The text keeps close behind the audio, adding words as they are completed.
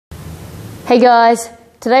Hey guys,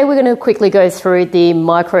 today we're going to quickly go through the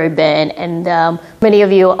micro band, and many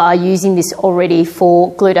of you are using this already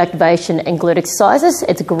for glute activation and glute exercises.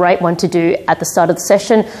 It's a great one to do at the start of the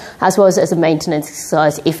session as well as a maintenance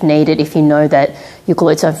exercise if needed, if you know that your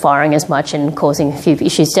glutes aren't firing as much and causing a few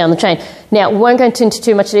issues down the chain. Now, we won't go into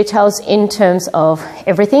too much details in terms of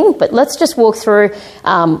everything, but let's just walk through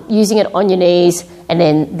using it on your knees and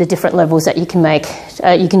then the different levels that you can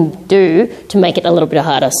do to make it a little bit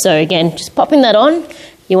harder. So again, just popping that on.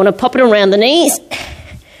 You want to pop it around the knees.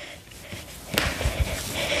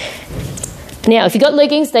 Now, if you've got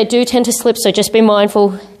leggings, they do tend to slip, so just be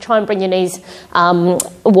mindful. Try and bring your knees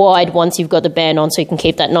wide once you've got the band on so you can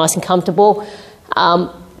keep that nice and comfortable.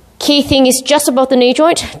 Key thing is just above the knee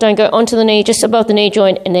joint. Don't go onto the knee, just above the knee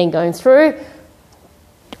joint and then going through.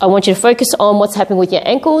 I want you to focus on what's happening with your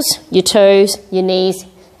ankles, your toes, your knees,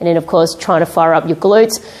 and then, of course, trying to fire up your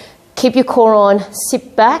glutes. Keep your core on,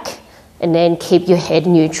 sit back, and then keep your head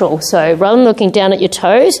neutral. So rather than looking down at your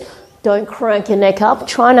toes, don't crank your neck up.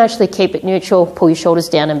 Try and actually keep it neutral. Pull your shoulders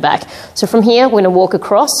down and back. So from here, we're going to walk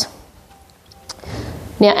across.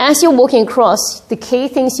 Now, as you're walking across, the key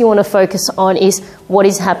things you want to focus on is what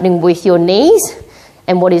is happening with your knees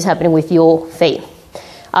and what is happening with your feet.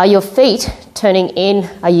 Are your feet turning in?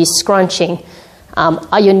 Are you scrunching?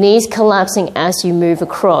 Are your knees collapsing as you move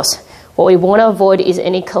across? What we want to avoid is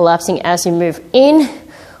any collapsing as you move in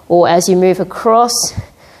or as you move across,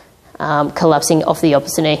 collapsing off the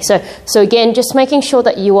opposite knee. So again, just making sure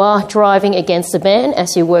that you are driving against the band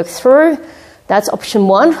as you work through. That's option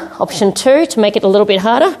one. Option two, to make it a little bit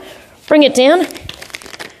harder, bring it down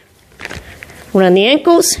around the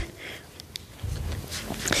ankles.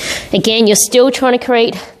 Again, you're still trying to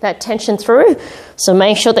create that tension through, so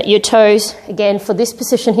make sure that your toes, again, for this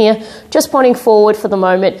position here, just pointing forward for the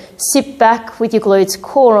moment. Sit back with your glutes,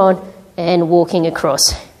 core on, and walking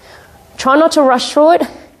across. Try not to rush through it.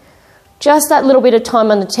 Just that little bit of time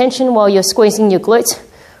under tension while you're squeezing your glutes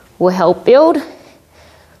will help build.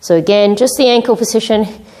 So again, just the ankle position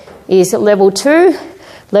is level 2,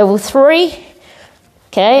 level 3.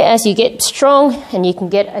 Okay, as you get strong and you can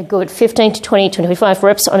get a good 15 to 20, 25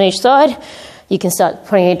 reps on each side, you can start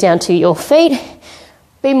putting it down to your feet.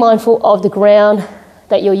 Be mindful of the ground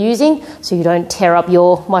that you're using so you don't tear up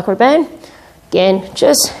your microband. Again,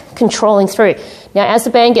 just controlling through. Now, as the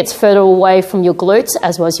band gets further away from your glutes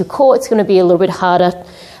as well as your core, it's going to be a little bit harder.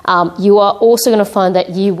 You are also going to find that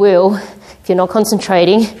you will, if you're not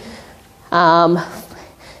concentrating,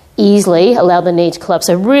 easily allow the knee to collapse.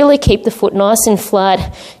 So really keep the foot nice and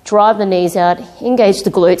flat, drive the knees out, engage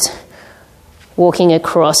the glutes, walking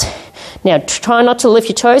across. Now, try not to lift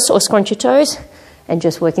your toes or scrunch your toes and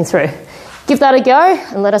just working through. Give that a go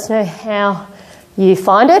and let us know how you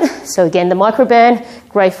find it. So again, the microband,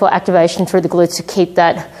 great for activation through the glutes to keep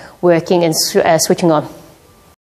that working and switching on.